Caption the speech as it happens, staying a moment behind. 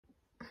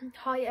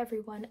Hi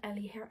everyone,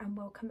 Ellie here and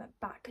welcome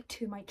back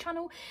to my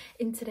channel.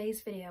 In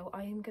today's video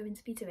I am going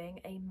to be doing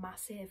a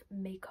massive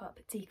makeup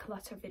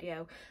declutter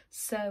video.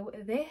 So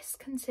this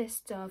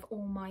consists of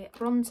all my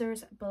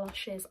bronzers,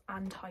 blushes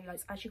and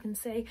highlights. As you can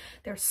see,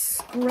 they're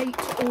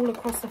scraped all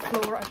across the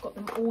floor. I've got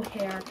them all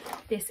here.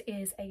 This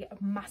is a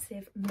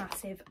massive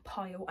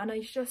pile and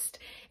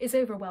it's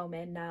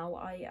overwhelming now.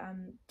 I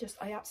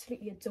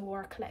absolutely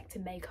adore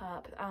collecting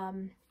makeup.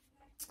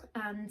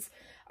 And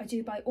I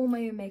do buy all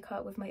my own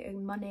makeup with my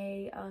own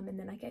money, and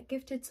then I get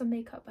gifted some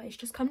makeup, but it's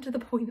just come to the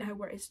point now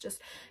where it's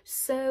just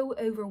so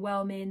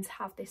overwhelming to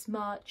have this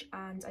much,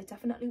 and I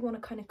definitely want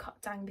to kind of cut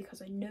down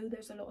because I know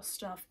there's a lot of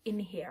stuff in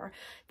here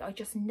that I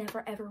just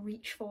never ever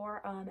reach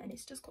for, and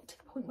it's just got to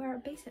the point where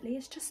basically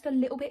it's just a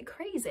little bit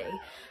crazy.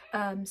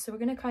 So we're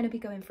going to kind of be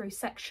going through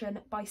section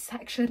by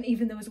section,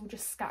 even though it's all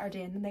just scattered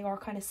in and they are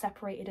kind of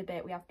separated a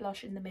bit. We have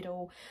blush in the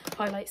middle,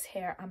 highlights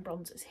here and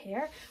bronzers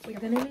here. We're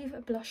going to leave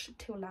a blush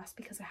till last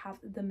because I have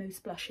the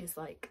most blushes,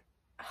 like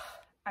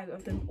out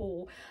of them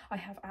all. I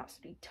have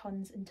absolutely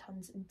tons and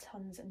tons and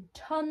tons and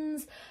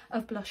tons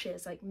of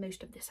blushes. Like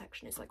most of this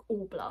section is like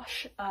all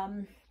blush.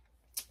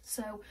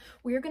 So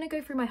we're going to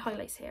go through my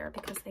highlights here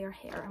because they are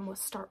here, and we'll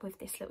start with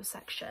this little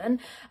section.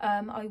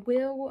 I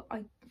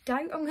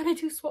doubt I'm going to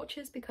do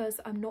swatches because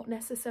I'm not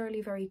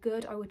necessarily very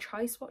good. I would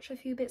try swatch a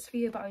few bits for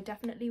you, but I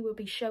definitely will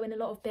be showing a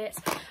lot of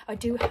bits. I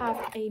do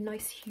have a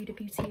nice Huda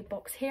Beauty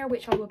box here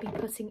which I will be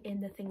putting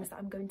in the things that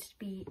I'm going to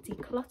be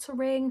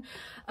decluttering.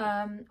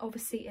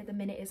 Obviously at the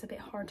minute it's a bit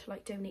hard to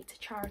like donate to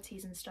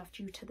charities and stuff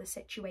due to the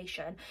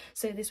situation,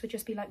 so this would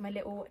just be like my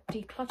little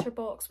declutter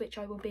box which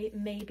I will be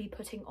maybe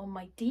putting on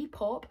my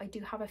Depop. I do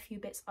have a few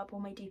bits up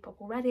on my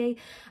Depop already,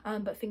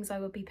 but things I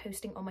will be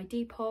posting on my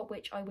Depop,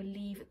 which I will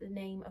leave the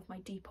name of my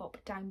Depop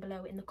down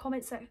below in the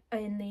comments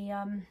in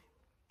the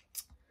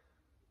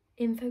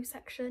info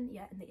section.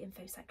 Yeah, in the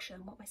info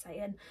section, what am I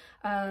saying?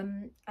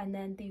 And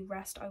then the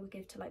rest I will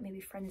give to like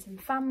maybe friends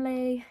and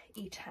family,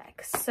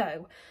 e-text.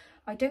 So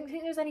I don't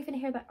think there's anything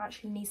here that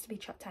actually needs to be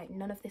chucked out.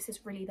 None of this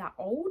is really that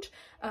old.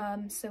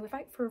 So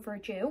without further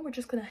ado, we're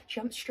just gonna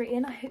jump straight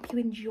in. I hope you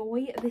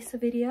enjoy this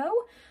video.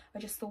 I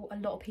just thought a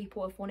lot of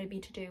people have wanted me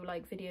to do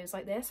like videos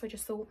like this, so I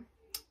just thought,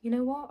 you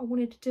know what, I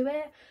wanted to do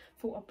it.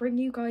 Thought I'll bring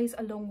you guys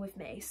along with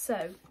me.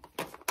 So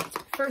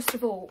first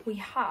of all, we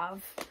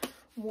have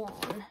 1,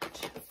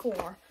 2,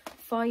 4,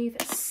 5,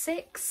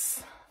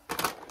 6.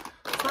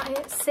 Is that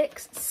it?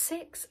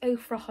 Six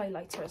Ofra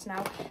highlighters.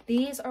 Now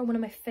these are one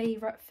of my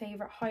favorite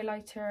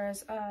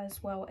highlighters,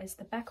 as well as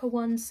the Becca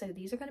ones, so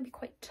these are going to be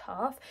quite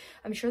tough.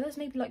 I'm sure there's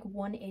maybe like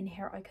one in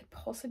here I could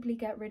possibly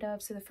get rid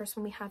of. So the first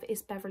one we have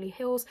is Beverly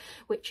Hills,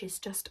 which is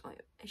just,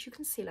 as you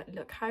can see, like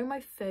look how my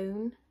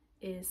phone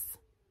is.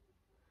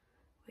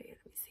 Wait,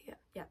 let me see it.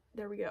 Yeah,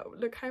 there we go.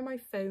 Look how my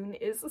phone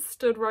is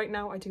stood right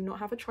now. I do not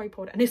have a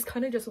tripod and it's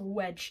kind of just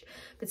wedged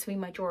between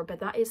my drawer, but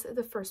that is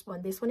the first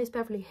one. This one is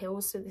Beverly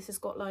Hills, so this has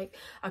got like,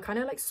 I kind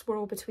of like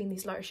swirl between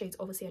these lighter shades.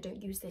 Obviously I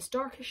don't use this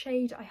darker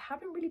shade. I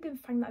haven't really been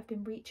finding that I've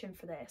been reaching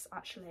for this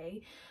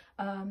actually,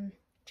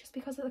 just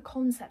because of the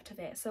concept of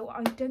it. So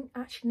I don't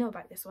actually know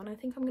about this one. I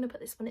think I'm going to put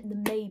this one in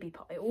the maybe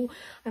pile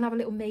and have a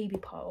little maybe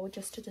pile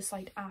just to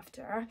decide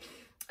after.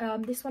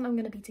 This one I'm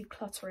going to be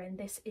decluttering.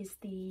 This is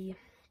the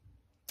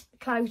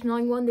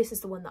Cloud9 one. This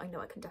is the one that I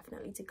know I can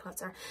definitely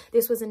declutter.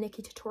 This was a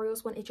Nikki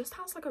Tutorials one. It just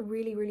has like a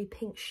really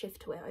pink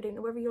shift to it. I don't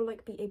know whether you'll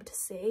like be able to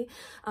see,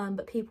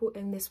 but people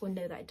in this one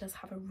know that it does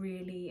have a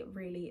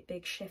really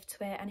big shift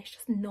to it, and it's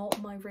just not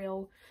my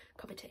real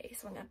cup of tea.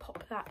 So I'm going to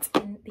pop that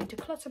in the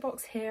declutter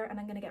box here, and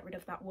I'm going to get rid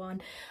of that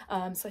one.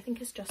 So I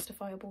think it's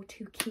justifiable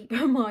to keep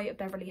my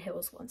Beverly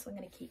Hills one, so I'm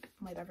going to keep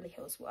my Beverly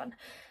Hills one.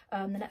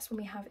 The next one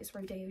we have is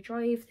Rodeo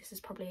Drive. This is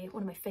probably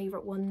one of my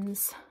favorite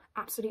ones.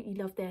 Absolutely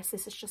love this.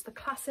 This is just a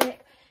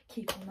classic.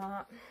 Keep on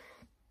that.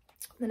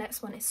 The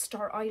next one is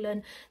Star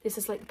Island. This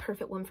is like the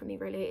perfect one for me,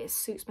 really. It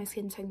suits my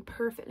skin tone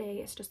perfectly.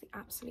 It's just the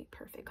absolute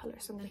perfect colour,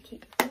 so I'm going to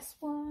keep this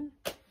one.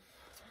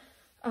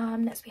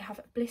 Next we have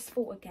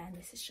Blissful. Again,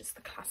 this is just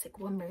the classic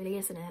one, really,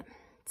 isn't it?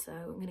 So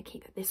I'm going to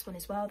keep this one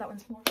as well. That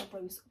one's more of a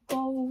rose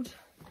gold.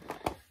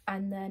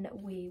 And then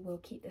we will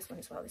keep this one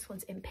as well. This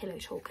one's in Pillow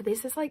Talk.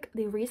 This is like,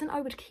 the reason I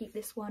would keep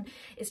this one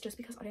is just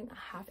because I don't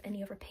have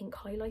any other pink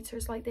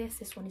highlighters like this.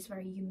 This one is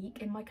very unique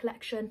in my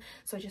collection,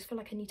 so I just feel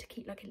like I need to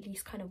keep like at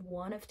least kind of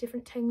one of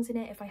different tones in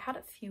it. If I had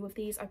a few of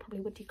these I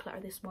probably would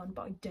declutter this one,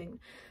 but I don't,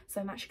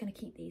 so I'm actually going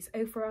to keep these.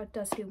 Ofra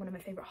does do one of my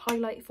favorite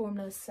highlight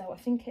formulas, so I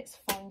think it's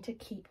fine to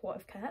keep what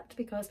I've kept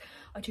because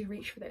I do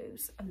reach for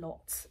those a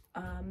lot.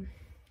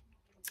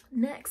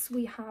 Next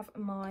we have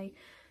my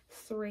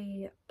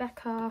 3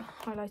 Becca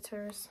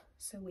highlighters.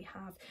 So we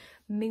have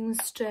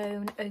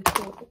Moonstone,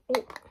 Opal,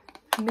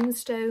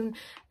 Moonstone,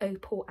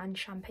 Opal and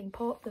Champagne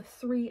Pot, the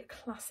three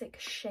classic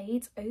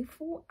shades.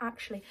 Opal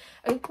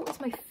is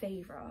my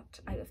favorite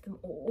out of them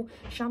all.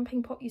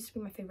 Champagne Pot used to be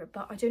my favorite,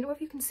 but I don't know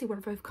if you can see where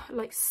I've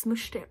like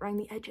smushed it around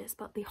the edges,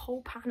 but the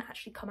whole pan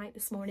actually come out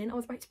this morning. I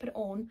was about to put it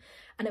on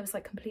and it was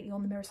like completely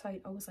on the mirror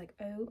side. I was like,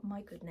 oh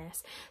my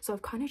goodness. So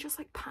I've kind of just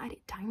like patted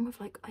it down with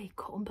like a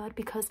cotton bud,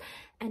 because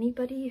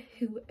anybody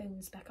who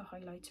owns Becca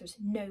highlighters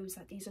knows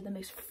that these are the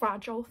most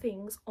fragile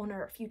things on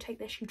earth. You take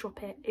this, you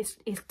drop it, it's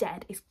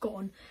dead, it's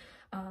gone.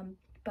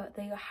 But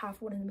they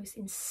have one of the most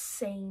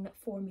insane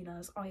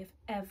formulas I have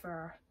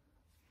ever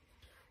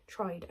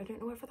tried. I don't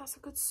know whether that's a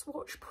good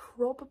swatch,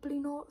 probably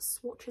not.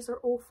 Swatches are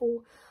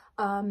awful.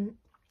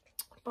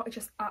 But I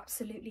just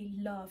absolutely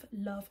love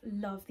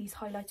these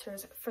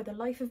highlighters for the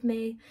life of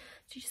me.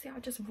 So you see, I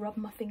just rub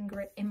my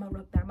finger in my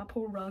rug there, my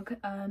poor rug.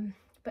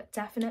 But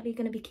definitely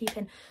going to be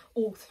keeping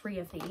all three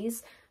of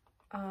these.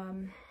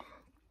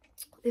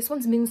 This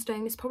one's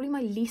Moonstone. It's probably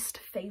my least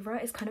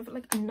favorite. It's kind of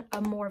like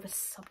a more of a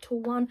subtle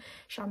one.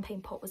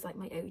 Champagne Pot was like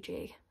my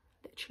OG,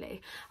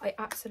 literally. I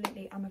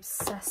absolutely am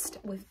obsessed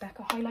with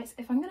Becca highlights.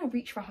 If I'm going to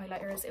reach for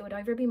highlighters, it would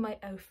either be my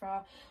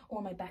Ofra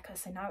or my Becca.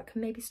 So now it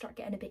can maybe start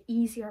getting a bit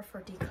easier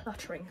for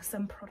decluttering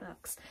some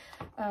products.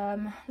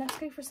 Let's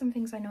go for some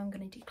things I know I'm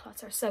going to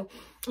declutter. So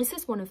this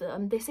is one of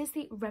them. This is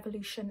the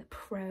Revolution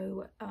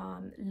Pro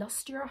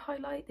Luster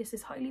highlight. This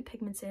is highly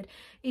pigmented,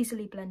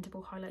 easily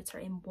blendable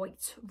highlighter in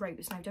white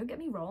rose. Now don't get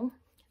me wrong,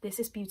 this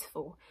is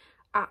beautiful,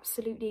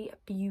 absolutely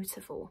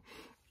beautiful.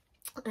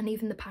 And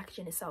even the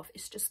packaging itself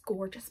is just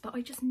gorgeous, but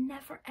I just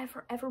never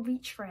ever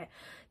reach for it.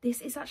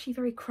 This is actually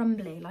very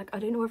crumbly. Like, I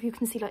don't know if you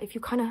can see, like if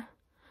you kind of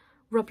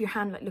rub your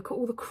hand, like look at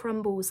all the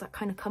crumbles that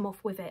kind of come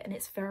off with it. And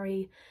it's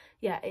very,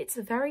 yeah, it's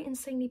very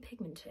insanely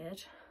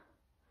pigmented,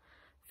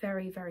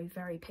 very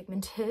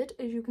pigmented,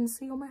 as you can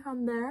see on my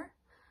hand there.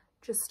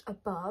 Just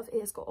above, it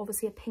has got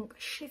obviously a pink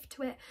shift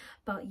to it,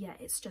 but yeah,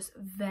 it's just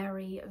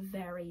very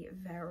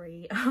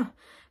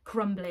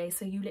crumbly.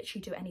 So you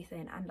literally do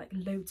anything and like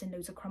loads and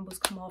loads of crumbles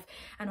come off,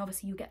 and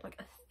obviously you get like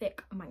a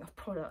thick amount of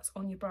product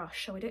on your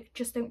brush. So I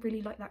just don't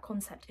really like that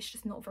concept. It's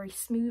just not very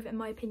smooth in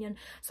my opinion,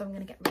 so I'm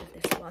going to get rid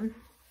of this one.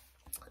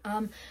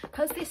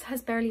 Because this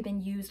has barely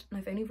been used and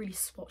I've only really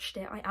swatched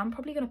it, I am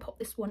probably going to pop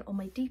this one on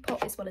my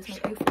Depop as well as my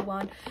Ofra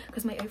one,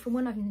 because my Ofra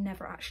one I've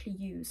never actually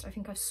used. I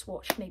think I've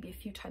swatched maybe a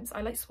few times.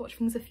 I like to swatch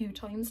things a few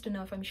times to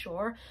know if I'm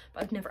sure,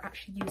 but I've never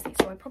actually used these,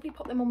 so I probably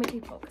pop them on my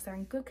Depop because they're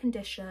in good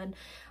condition.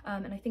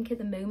 And I think at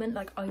the moment,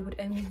 like, I would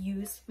only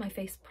use my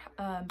face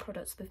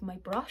products with my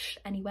brush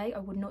anyway. I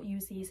would not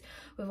use these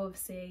with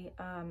obviously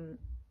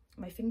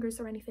my fingers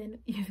or anything,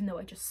 even though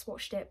I just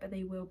swatched it, but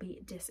they will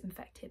be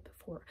disinfected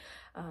before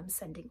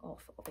sending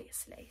off,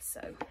 obviously.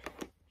 So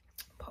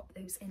pop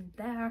those in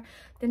there.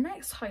 The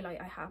next highlight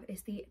I have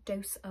is the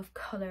Dose of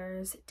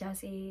Colours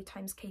Desi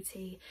x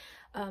KT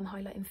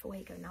highlight in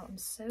Fuego. Now I'm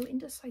so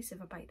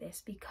indecisive about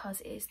this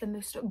because it is the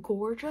most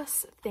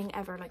gorgeous thing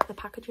ever. Like, the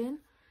packaging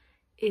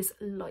is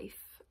life.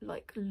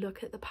 Like,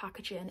 look at the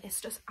packaging, it's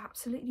just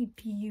absolutely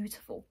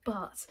beautiful,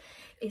 but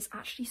it's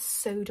actually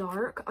so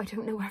dark. I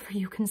don't know whether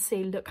you can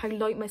see, look how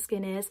light my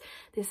skin is.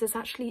 This is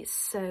actually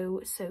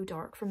so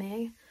dark for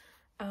me.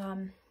 Is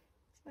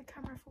my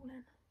camera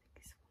falling?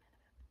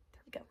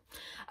 There we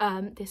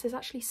go. This is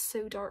actually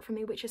so dark for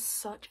me, which is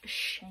such a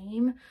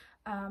shame.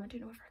 I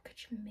don't know if I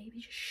could maybe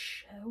just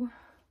show.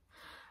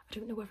 I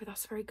don't know whether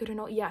that's very good or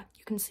not. Yeah,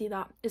 you can see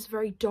that it's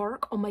very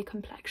dark on my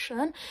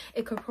complexion.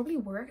 It could probably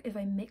work if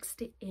I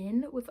mixed it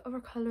in with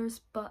other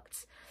colours,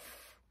 but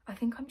I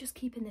think I'm just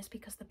keeping this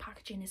because the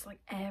packaging is like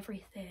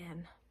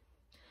everything.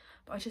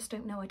 But I just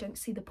don't know. I don't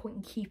see the point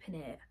in keeping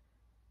it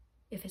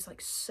if it's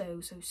like so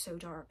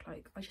dark.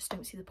 Like, I just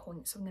don't see the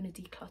point, so I'm going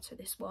to declutter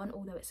this one,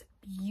 although it's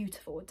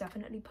beautiful.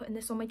 Definitely putting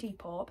this on my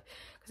Depop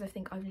because I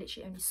think I've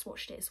literally only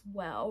swatched it as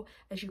well.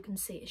 As you can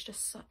see, it's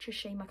just such a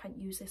shame I can't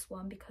use this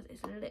one because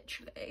it's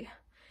literally,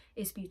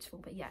 it's beautiful,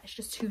 but yeah, it's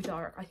just too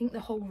dark. I think the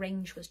whole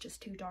range was just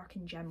too dark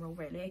in general,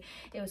 really.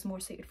 It was more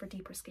suited for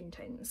deeper skin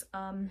tones.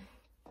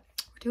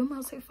 Doing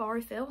well so far,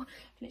 I feel.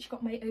 I've literally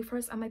got my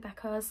Ofras and my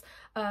Beccas.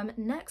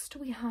 Next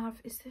we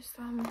have, is this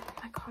my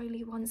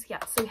Kylie ones?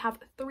 Yeah, so we have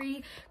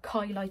 3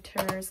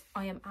 highlighters.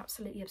 I am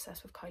absolutely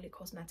obsessed with Kylie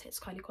Cosmetics.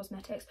 Kylie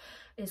Cosmetics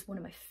is one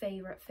of my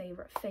favorite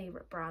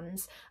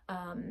brands.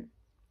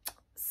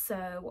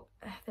 So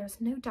there's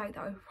no doubt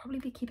that I would probably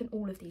be keeping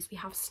all of these. We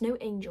have Snow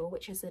Angel,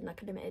 which is in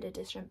like a limited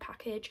edition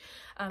package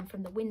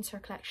from the winter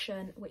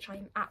collection, which I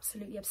am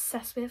absolutely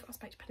obsessed with. I was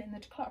about to put it in the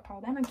declutter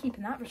pile then. I'm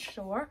keeping that for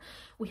sure.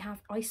 We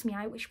have Ice Me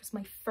Out, which was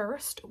my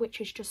first,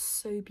 which is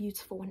just so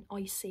beautiful and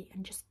icy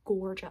and just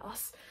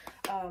gorgeous.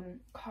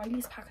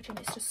 Kylie's packaging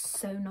is just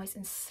so nice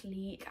and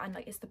sleek, and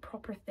like it's the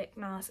proper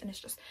thickness, and it's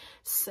just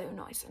so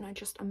nice, and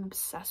I'm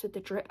obsessed with the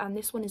drip. And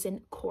this one is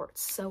in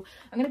quartz, so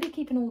I'm going to be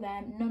keeping all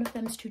them. None of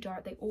them's too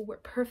dark. They all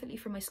work perfectly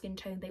for my skin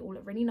tone. They all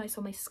look really nice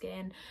on my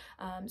skin,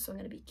 so I'm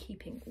going to be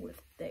keeping all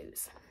of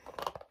those.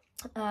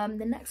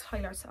 The next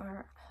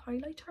highlighter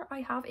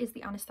I have is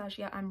the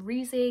Anastasia and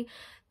Reezy.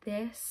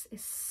 This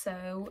is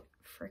so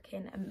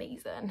freaking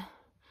amazing.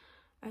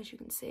 as you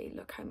can see,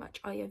 look how much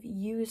I have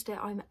used it.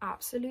 I'm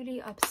absolutely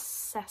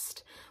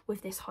obsessed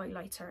with this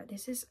highlighter.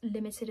 This is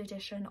limited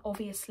edition,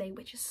 obviously,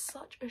 which is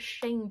such a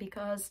shame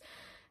because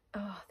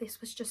this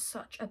was just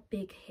such a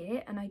big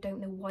hit, and I don't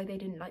know why they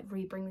didn't like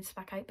re-bring this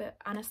back out. But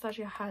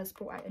Anastasia has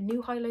brought out a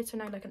new highlighter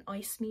now, like an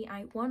Ice Me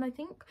Out one, I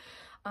think.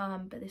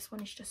 But this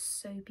one is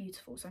just so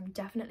beautiful, so I'm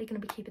definitely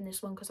going to be keeping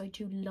this one because I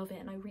do love it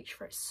and I reach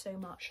for it so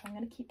much. I'm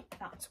going to keep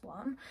that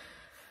one.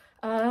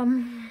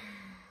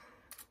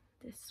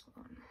 This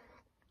one.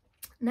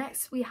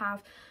 Next we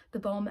have the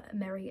Balm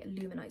Merry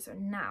Luminizer.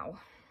 Now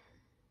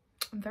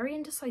I'm very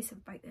indecisive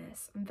about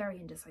this.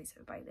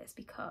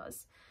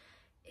 Because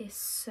it's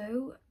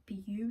so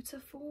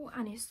beautiful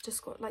and it's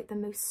just got like the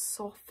most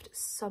soft,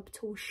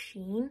 subtle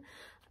sheen.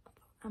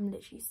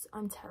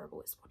 I'm terrible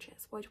at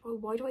swatches.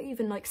 Why do I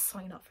even like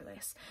sign up for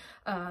this?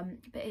 But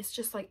it's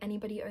just like,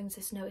 anybody who owns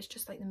this know it's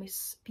just like the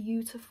most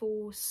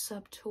beautiful,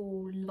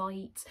 subtle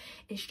light.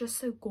 It's just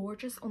so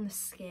gorgeous on the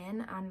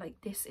skin, and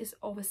like this is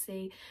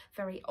obviously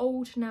very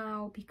old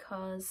now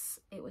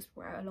because it was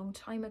rare a long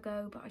time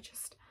ago, but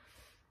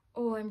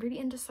I'm really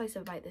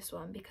indecisive about this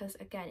one because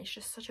again, it's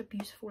just such a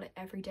beautiful like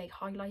everyday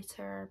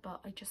highlighter,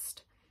 but I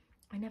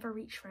never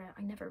reach for it.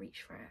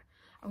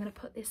 I'm going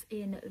to put this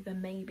in the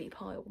maybe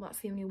pile. That's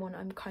the only one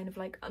I'm kind of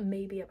like a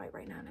maybe about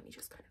right now. Let me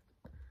just kind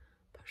of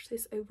push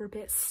this over a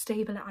bit,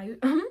 stable it out.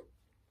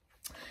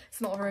 It's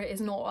not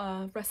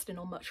resting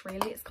on much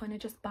really. It's kind of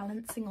just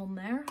balancing on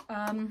there.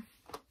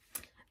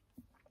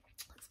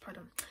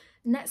 Pardon.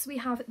 Next we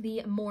have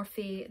the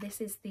Morphe.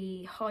 This is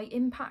the High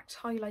Impact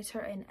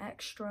highlighter in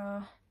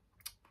Extra.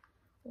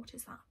 What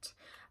is that?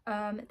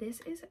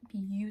 This is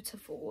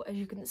beautiful, as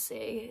you can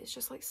see. It's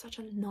just like such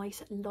a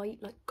nice light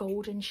like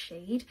golden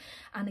shade,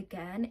 and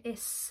again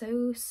it's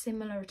so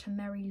similar to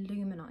Merry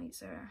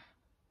Luminizer.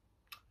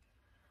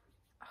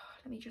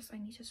 I need to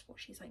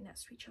swatch these like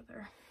next to each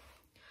other.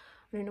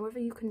 I don't know whether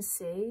you can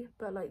see,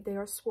 but like they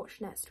are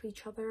swatched next to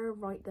each other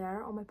right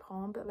there on my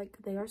palm, but like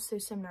they are so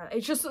similar.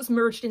 It's just it's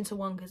merged into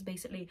one because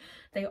basically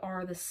they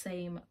are the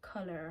same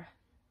color.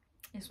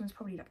 This one's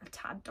probably like a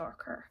tad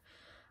darker.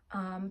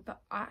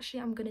 But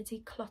actually I'm going to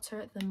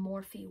declutter the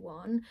Morphe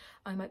one.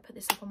 I might put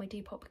this up on my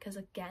Depop because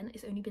again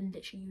it's only been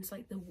literally used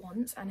like the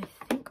once, and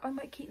I think I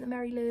might keep the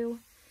Mary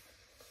Lou.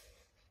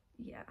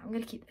 Yeah, I'm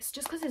going to keep this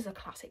just because it's a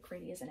classic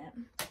really, isn't it?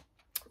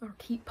 Our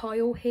keep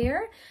pile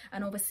here,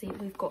 and obviously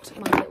we've got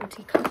my little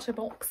declutter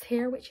box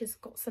here which has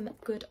got some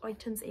good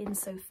items in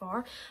so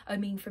far. I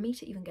mean, for me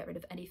to even get rid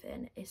of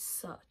anything is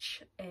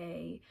such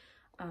a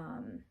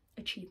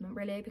achievement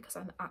really, because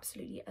I'm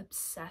absolutely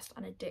obsessed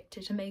and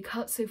addicted to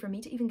makeup. So for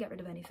me to even get rid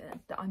of anything,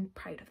 I'm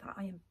proud of that.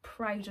 I am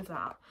proud of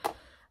that.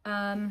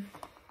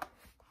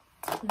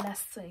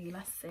 Let's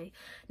see.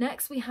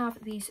 Next we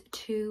have these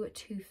two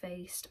Too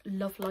Faced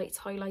Love Lights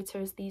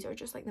highlighters. These are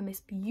just like the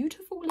most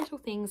beautiful little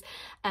things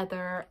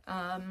ever.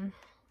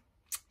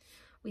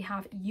 We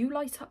have You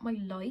Light Up My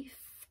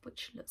Life,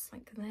 which looks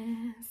like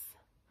this,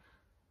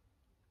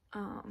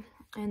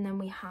 and then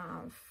we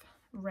have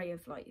Ray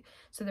of Light.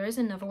 So there is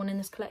another one in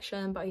this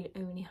collection, but I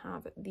only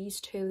have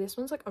these two. This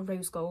one's like a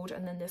rose gold,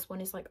 and then this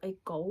one is like a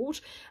gold.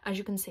 As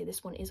you can see,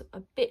 this one is a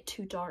bit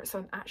too dark, so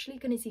I'm actually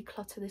going to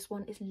declutter this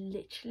one. It's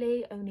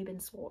literally only been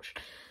swatched,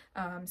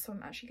 so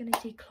I'm actually going to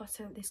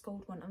declutter this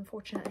gold one.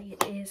 Unfortunately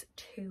it is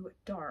too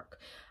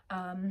dark.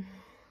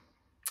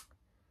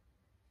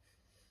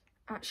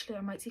 Actually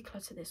I might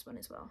declutter this one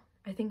as well.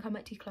 I think I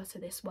might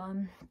declutter this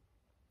one.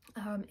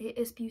 It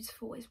is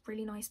beautiful, it's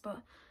really nice,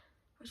 but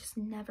I just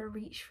never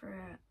reach for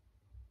it.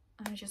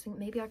 And I just think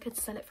maybe I could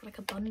sell it for like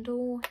a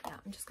bundle. Yeah,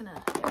 I'm just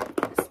gonna get rid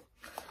of this.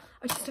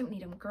 I just don't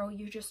need them, girl.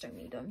 You just don't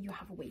need them. You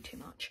have way too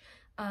much.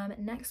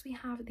 Next we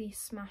have the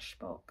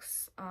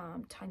Smashbox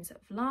Times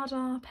at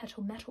Vlada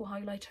Petal Metal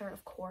highlighter.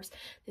 Of course,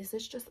 this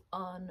is just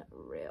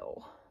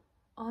unreal.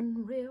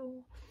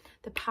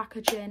 The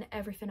packaging,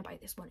 everything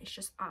about this one is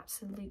just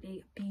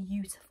absolutely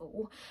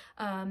beautiful.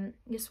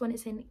 This one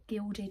is in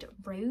Gilded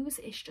Rose.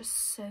 It's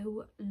just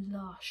so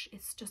lush.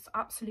 It's just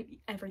absolutely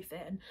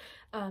everything.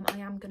 I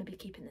am going to be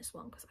keeping this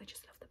one because I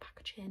just love the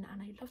packaging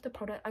and I love the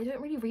product. I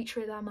don't really reach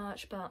for it that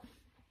much, but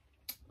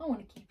I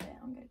want to keep it.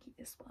 I'm going to keep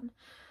this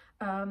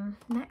one.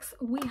 Next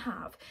we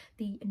have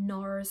the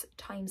NARS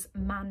Times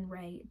Man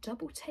Ray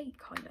Double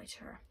Take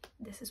highlighter.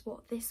 This is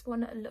what this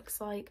one looks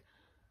like.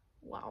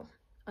 Wow.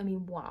 I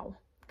mean, wow.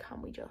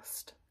 Can we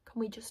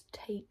just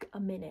take a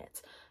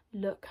minute?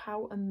 Look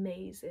how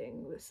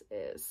amazing this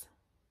is.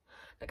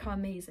 Look how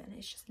amazing.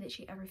 It's just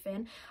literally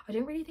everything. I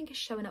don't really think it's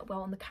showing up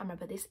well on the camera,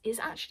 but this is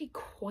actually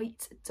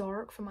quite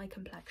dark for my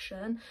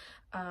complexion.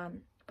 But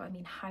I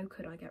mean, how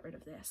could I get rid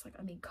of this? Like,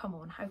 I mean, come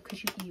on, how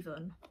could you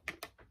even?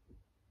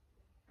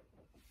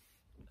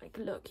 Like,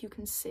 look, you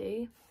can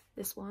see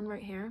this one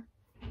right here.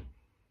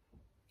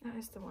 That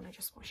is the one I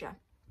just watched, yeah.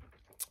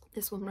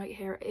 This one right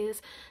here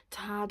is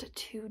tad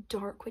too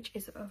dark, which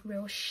is a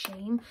real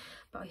shame,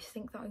 but I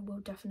think that I will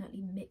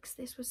definitely mix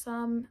this with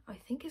some. I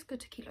think it's good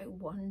to keep like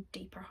one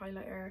deeper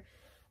highlighter,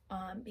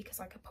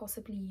 because I could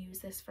possibly use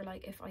this for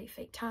like if I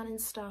fake tan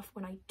and stuff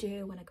when I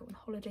go on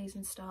holidays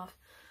and stuff.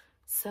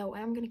 So I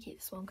am going to keep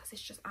this one because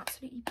it's just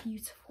absolutely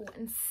beautiful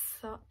and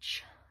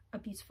such a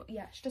beautiful,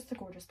 yeah, it's just a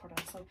gorgeous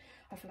product. So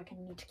I feel like I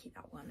need to keep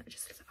that one.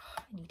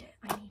 I need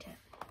it.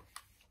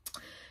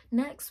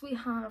 Next we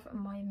have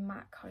my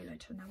MAC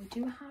highlighter. Now we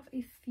do have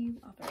a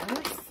few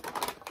others.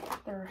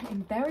 They're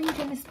buried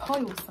in this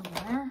pile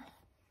somewhere.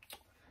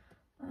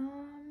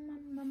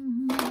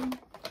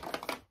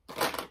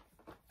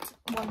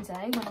 One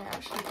day when I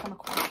actually come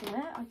across it,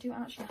 I do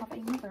actually have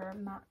another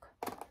MAC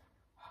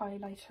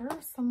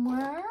highlighter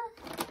somewhere.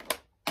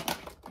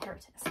 Here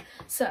it is.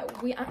 So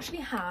we actually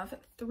have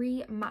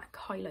 3 MAC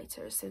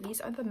highlighters. So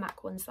these are the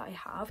MAC ones that I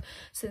have.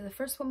 So the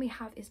first one we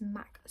have is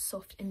MAC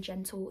Soft and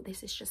Gentle.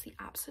 This is just the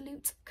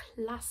absolute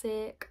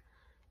classic.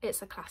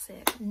 It's a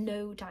classic,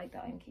 no doubt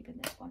that I'm keeping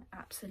this one.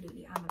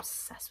 Absolutely, I'm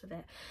obsessed with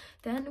it.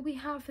 Then we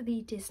have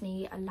the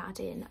Disney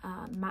Aladdin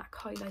MAC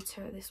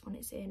highlighter. This one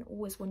is in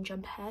Always One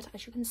Jump Ahead.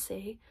 As you can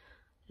see,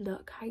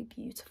 look how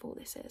beautiful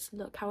this is.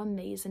 Look how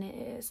amazing it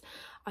is.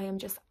 I am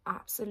just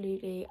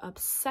absolutely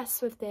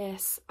obsessed with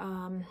this.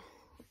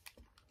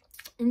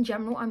 In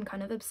general, I'm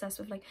kind of obsessed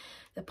with like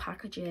the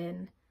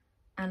packaging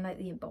and like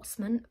the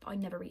embossment, but I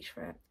never reach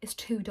for it. It's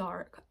too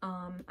dark.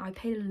 I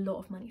paid a lot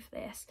of money for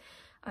this.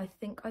 I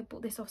think I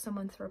bought this off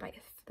someone for about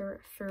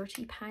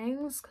 £30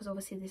 because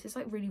obviously this is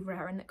like really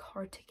rare and like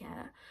hard to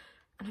get,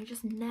 and I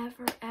just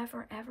never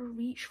ever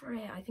reach for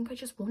it. I think I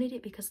just wanted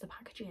it because of the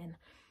packaging,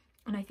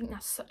 and I think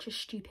that's such a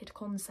stupid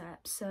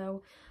concept.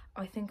 So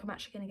I think I'm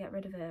actually going to get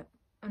rid of it.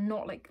 I'm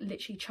not like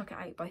literally chuck it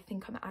out, but I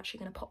think I'm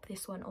actually going to pop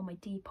this one on my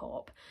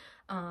Depop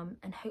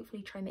and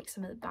hopefully try and make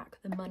some of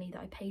the money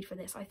that I paid for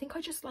this. I think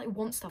I just like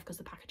want stuff because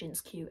the packaging is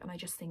cute, and I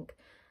just think,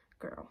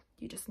 girl,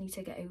 you just need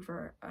to get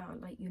over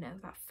like, you know,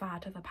 that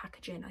fad of a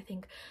packaging. I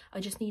think I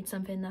just need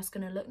something that's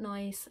going to look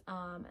nice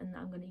and that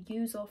I'm going to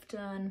use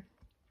often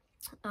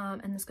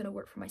and that's going to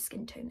work for my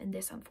skin tone, and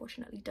this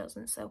unfortunately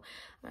doesn't. So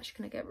I'm actually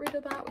going to get rid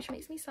of that, which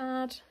makes me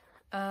sad.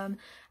 And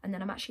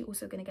then I'm actually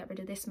also going to get rid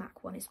of this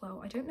MAC one as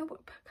well. I don't know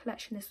what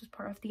collection this was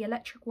part of, the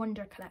Electric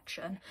Wonder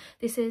collection.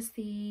 This is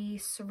the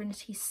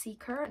Serenity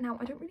Seeker. Now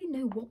I don't really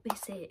know what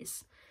this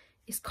is.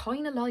 It's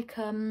kind of like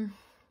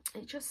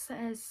it just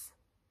says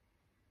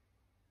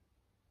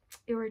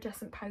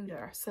iridescent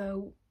powder,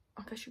 so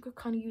I guess you could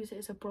kind of use it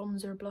as a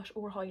bronzer, blush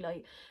or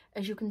highlight.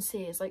 As you can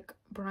see, it's like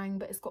brown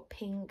but it's got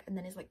pink and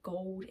then it's like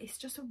gold. It's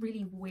just a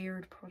really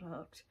weird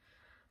product.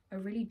 I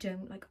really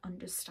don't like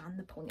understand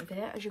the point of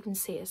it. As you can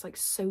see, it's like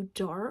so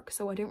dark,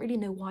 so I don't really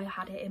know why I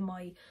had it in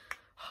my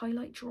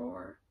highlight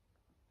drawer,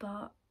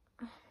 but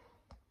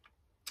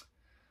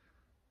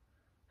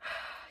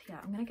yeah,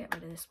 I'm gonna get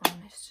rid of this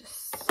one.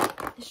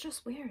 It's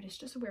just weird. It's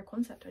just a weird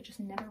concept. I just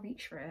never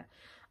reach for it.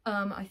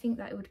 I think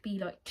that it would be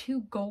like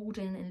too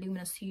golden and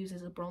luminous to use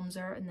as a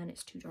bronzer, and then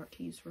it's too dark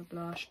to use for a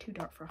blush, too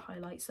dark for a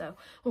highlight. So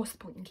what's the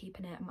point in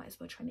keeping it? I might as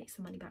well try and make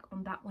some money back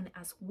on that one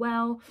as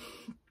well.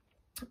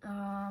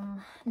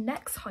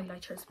 Next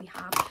highlighters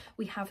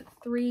we have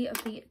 3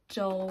 of the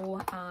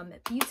dull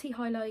beauty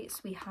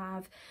highlights. We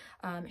have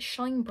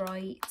Shine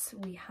Bright,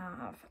 we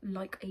have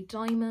Like a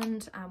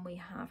Diamond, and we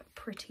have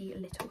Pretty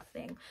Little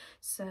Thing.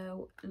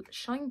 So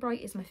Shine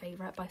Bright is my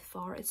favorite by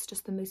far. It's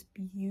just the most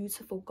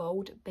beautiful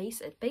gold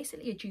base,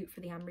 basically a dupe for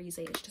the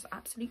Amrezy. It's just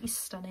absolutely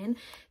stunning.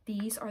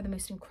 These are the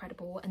most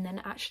incredible. And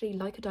then actually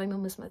Like a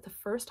Diamond was the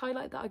first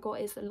highlight that I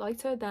got. Is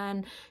lighter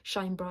than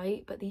Shine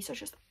Bright, but these are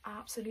just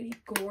absolutely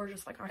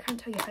gorgeous. Like, I can't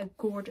tell you how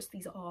gorgeous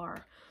these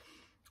are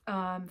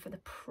for the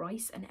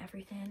price and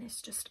everything.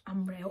 It's just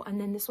unreal.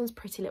 And then this one's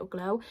Pretty Little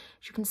Glow.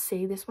 As you can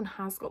see, this one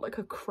has got like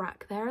a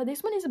crack there.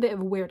 This one is a bit of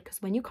a weird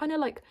because when you kind of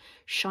like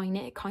shine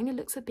it, it kind of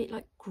looks a bit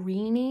like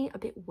greeny, a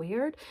bit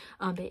weird,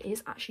 but it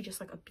is actually just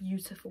like a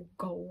beautiful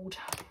gold.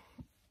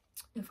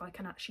 If I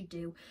can actually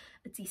do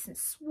a decent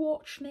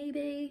swatch,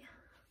 maybe.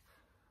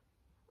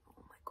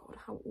 Oh my god,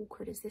 how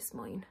awkward is this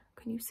mine?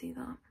 Can you see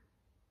that?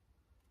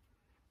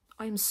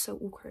 I am so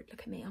awkward.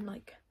 Look at me. I'm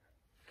like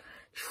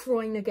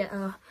trying to get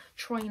a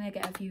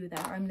view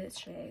there. I'm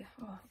literally,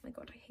 oh my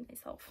god, I hate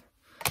myself.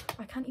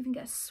 I can't even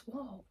get a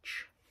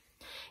swatch.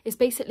 It's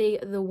basically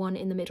the one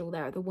in the middle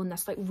there, the one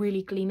that's like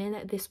really gleaming.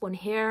 This one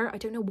here, I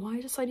don't know why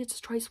I decided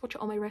to try to swatch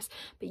it on my wrist,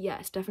 but yeah,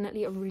 it's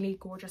definitely a really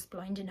gorgeous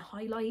blinding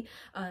highlight,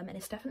 and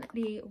it's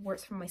definitely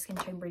works for my skin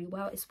tone really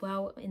well as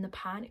well. In the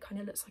pan, it kind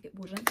of looks like it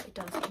wouldn't, but it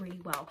does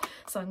really well.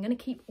 So I'm going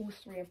to keep all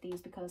 3 of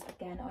these because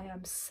again, I am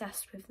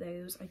obsessed with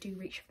those. I do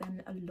reach for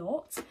them a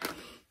lot.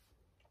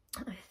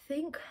 I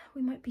think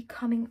we might be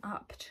coming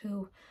up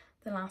to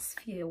the last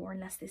few, or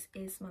unless this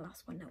is my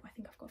last one. No, I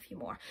think I've got a few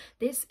more.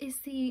 This is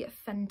the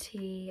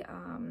Fenty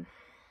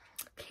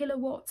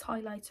Kilowatts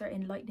highlighter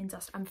in Lightning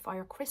Dust and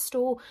Fire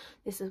Crystal.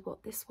 This is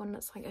what this one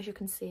looks like. As you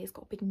can see, it's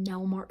got a big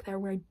nail mark there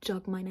where I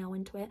dug my nail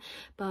into it,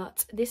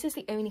 but this is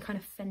the only kind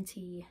of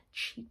Fenty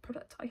cheek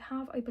product I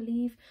have, I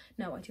believe.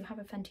 No, I do have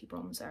a Fenty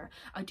bronzer.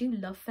 I do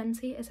love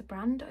Fenty as a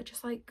brand.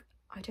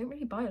 I don't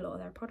really buy a lot of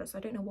their products. I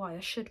don't know why.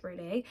 I should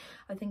really.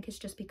 I think it's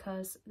just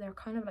because they're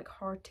kind of like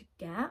hard to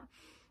get.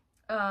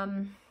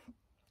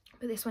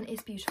 but this one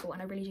is beautiful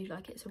and I really do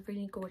like it. It's a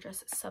really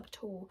gorgeous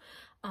subtle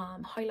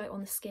highlight on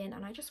the skin,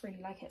 and I just really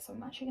like it, so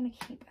I'm actually going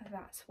to keep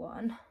that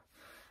one.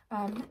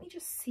 Let me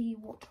just see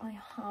what I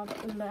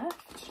have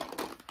left.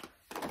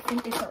 I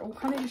think these are all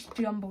kind of just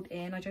jumbled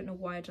in. I don't know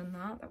why I've done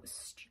that. That was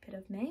stupid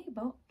of me,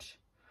 but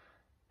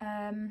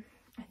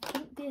I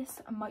think this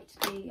might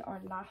be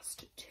our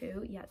last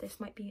two. Yeah, this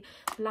might be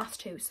the last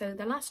two. So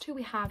the last two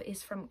we have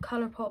is from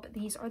Colourpop.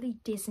 These are the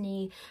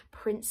Disney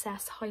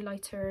Princess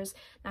highlighters.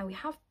 Now we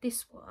have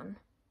this one.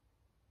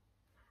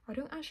 I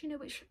don't actually know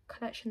which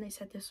collection they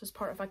said this was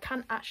part of. I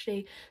can't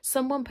actually,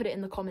 someone put it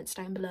in the comments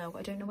down below.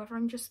 I don't know whether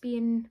I'm just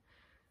being,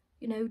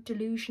 you know,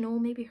 delusional,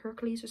 maybe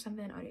Hercules or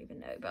something. I don't even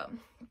know, but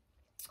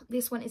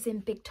this one is in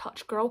Big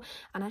Touch Girl,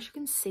 and as you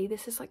can see,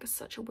 this is like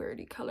such a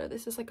weirdy color.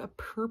 This is like a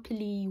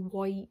purpley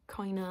white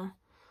kind of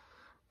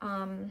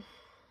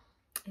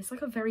it's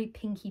like a very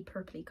pinky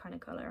purpley kind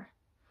of color,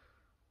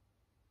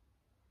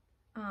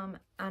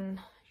 and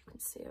you can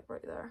see it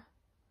right there.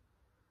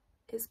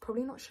 It's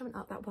probably not showing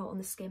up that well on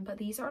the skin, but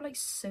these are like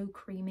so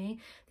creamy.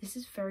 This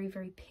is very,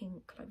 very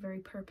pink, like very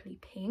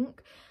purpley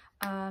pink.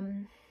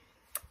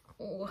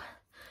 Oh,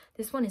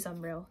 this one is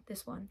unreal.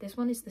 This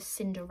one is the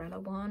Cinderella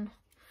one.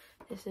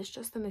 This is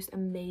just the most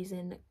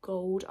amazing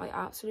gold. I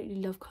absolutely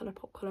love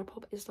Colourpop.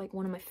 Colourpop is like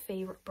one of my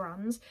favorite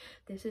brands.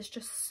 This is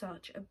just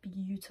such a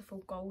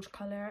beautiful gold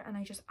color, and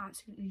I just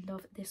absolutely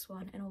love this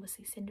one, and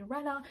obviously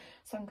Cinderella,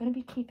 so I'm going to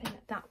be keeping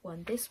that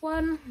one. This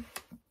one,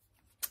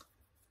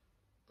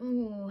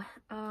 oh,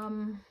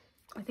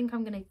 I think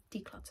I'm going to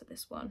declutter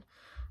this one.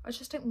 I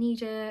just don't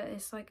need it.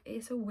 It's like,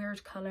 it's a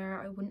weird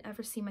color. I wouldn't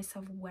ever see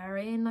myself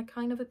wearing like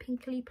kind of a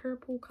pinkly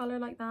purple color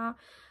like that.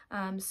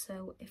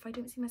 So if I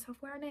don't see myself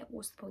wearing it,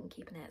 what's the point in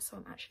keeping it? So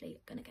I'm actually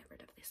gonna get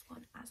rid of this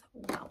one as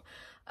well.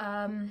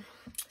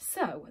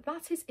 So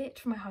that is it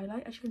for my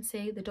highlight. As you can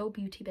see, the dull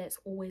beauty bits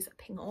always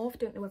ping off.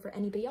 Don't know whether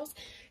anybody else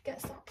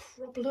gets that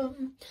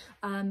problem.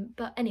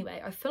 But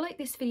anyway, I feel like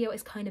this video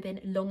has kind of been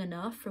long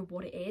enough for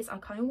what it is. I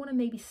kind of want to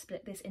maybe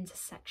split this into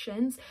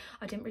sections.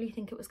 I didn't really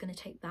think it was going to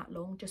take that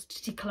long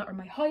just to declutter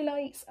my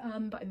highlights,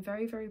 but I'm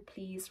very, very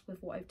pleased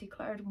with what I've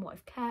decluttered and what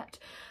I've kept.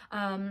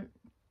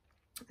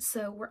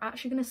 So we're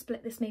actually going to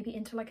split this maybe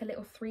into like a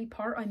little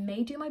 3-part. I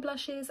may do my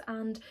blushes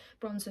and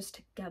bronzers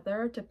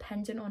together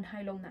depending on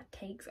how long that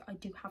takes. I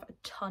do have a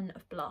ton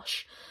of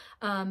blush,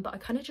 but I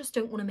kind of just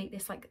don't want to make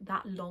this like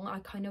that long. I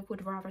kind of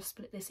would rather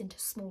split this into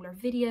smaller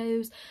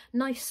videos,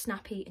 nice,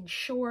 snappy and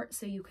short,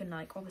 so you can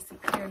like obviously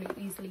clearly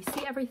easily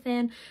see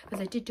everything,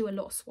 because I did do a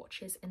lot of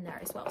swatches in there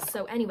as well.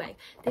 So anyway,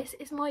 this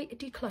is my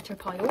declutter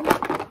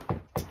pile.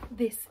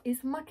 This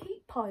is my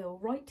keep pile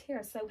right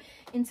here. So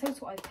in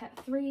total I've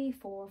kept 3,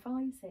 4,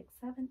 5, 6,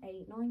 7,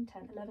 8, 9,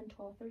 10, 11,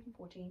 12, 13,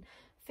 14,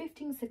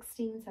 15,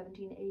 16,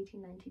 17,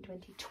 18, 19,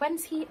 20,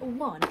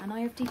 21, and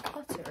I have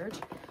decluttered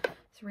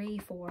 3,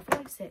 4,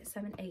 5, 6,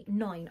 7, 8,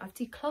 9. I've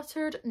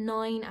decluttered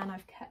 9 and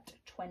I've kept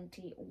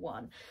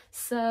 21.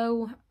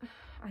 So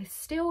I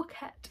still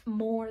kept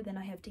more than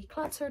I have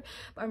decluttered,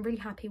 but I'm really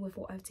happy with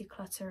what I've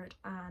decluttered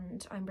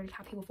and I'm really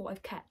happy with what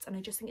I've kept, and I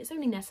just think it's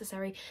only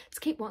necessary to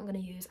keep what I'm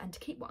going to use and to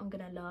keep what I'm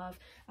going to love.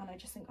 And I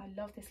just think I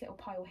love this little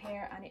pile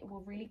here, and it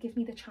will really give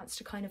me the chance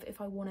to kind of,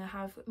 if I want to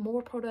have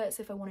more products,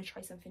 if I want to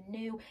try something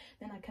new,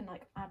 then I can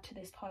like add to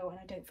this pile and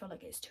I don't feel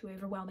like it's too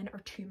overwhelming or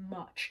too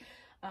much.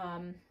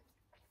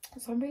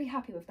 So I'm really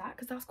happy with that,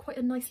 because that's quite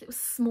a nice little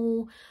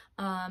small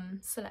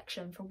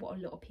selection for what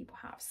a lot of people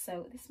have.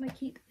 So this is my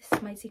keep, this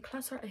is my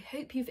declutter. I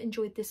hope you've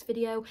enjoyed this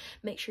video.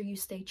 Make sure you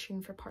stay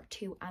tuned for part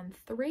 2 and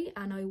 3,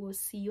 and I will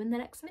see you in the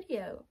next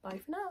video. Bye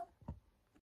for now.